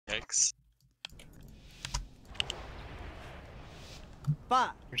box. 5,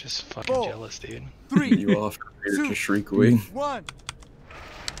 You're just fucking 4, jealous, dude. 3, You off to 2, Shriekwing. 1.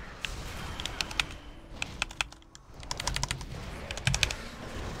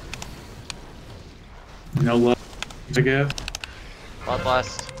 No love to give.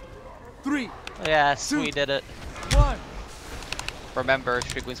 Bloodlust. 3, Yes, 2, we did it. 1. Remember,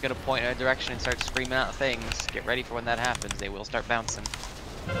 Shrieking's gonna point in a direction and start screaming out things. Get ready for when that happens. They will start bouncing.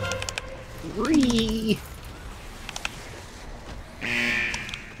 Whee!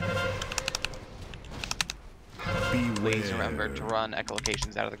 Please remember to run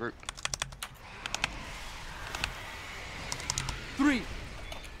echolocations out of the group. 3,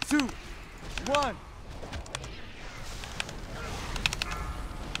 2, 1.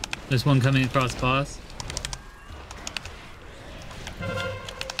 There's one coming across boss.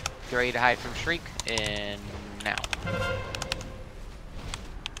 Get ready to hide from Shriek, and now.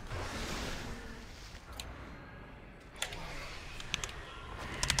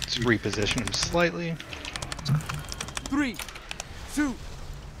 Let's reposition him slightly. 3, 2,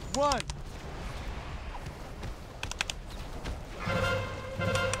 1.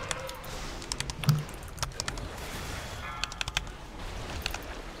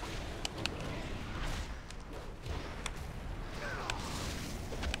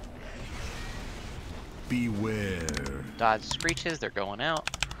 Beware. Dodge screeches, they're going out.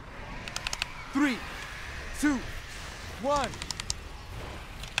 3, 2, 1.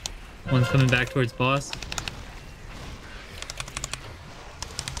 One's coming back towards boss.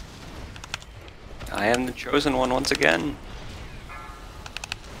 I am the chosen one once again.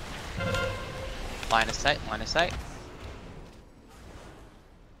 Line of sight, line of sight.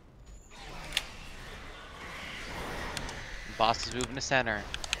 Boss is moving to center.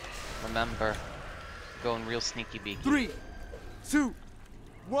 Remember, going real sneaky beaky. 3, 2,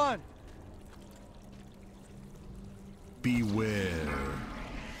 1. Beware.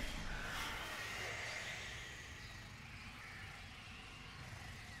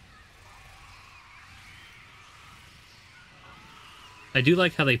 I do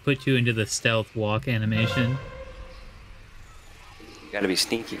like how they put you into the stealth walk animation. You gotta be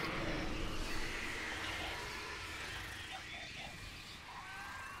sneaky.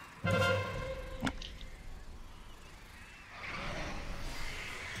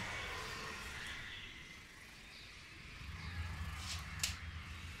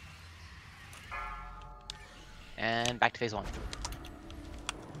 And back to phase 1.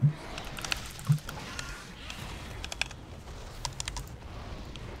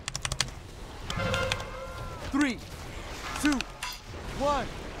 Three, 2, 1.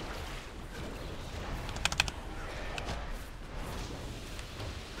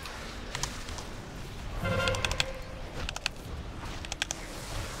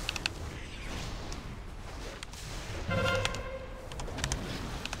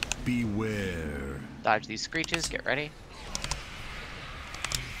 Beware. Dodge these screeches, get ready.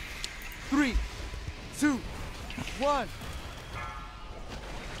 3, 2, 1.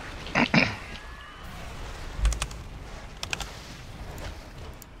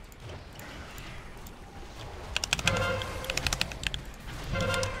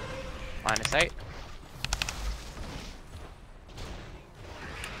 Line of sight.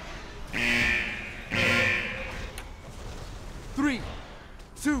 Three,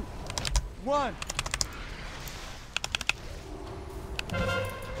 2, 1.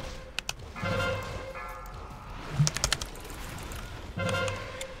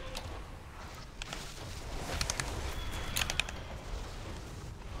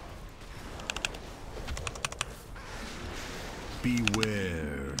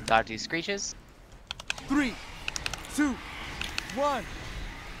 Beware. Dodge these screeches. 3, 2, 1.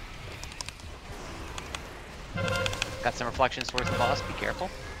 Got some reflections towards the boss, be careful.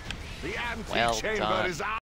 The Well antechamber done. is out.